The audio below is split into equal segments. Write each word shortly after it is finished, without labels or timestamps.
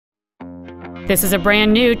This is a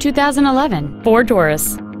brand new 2011 Ford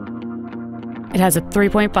Taurus. It has a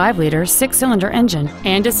 3.5-liter six-cylinder engine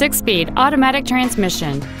and a 6-speed automatic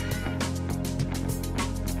transmission.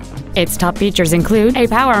 Its top features include a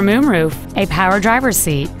power moonroof, a power driver's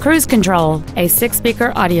seat, cruise control, a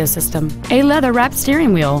 6-speaker audio system, a leather-wrapped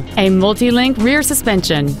steering wheel, a multi-link rear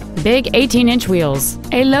suspension, big 18-inch wheels,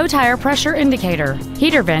 a low tire pressure indicator,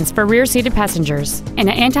 heater vents for rear-seated passengers, and an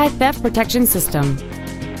anti-theft protection system.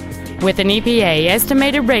 With an EPA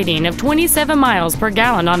estimated rating of 27 miles per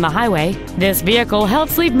gallon on the highway, this vehicle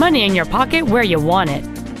helps leave money in your pocket where you want it.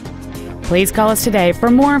 Please call us today for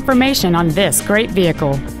more information on this great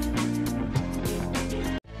vehicle.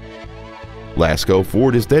 Lasco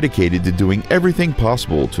Ford is dedicated to doing everything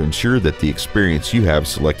possible to ensure that the experience you have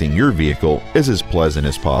selecting your vehicle is as pleasant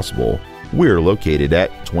as possible. We're located at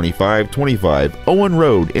 2525 Owen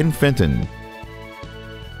Road in Fenton.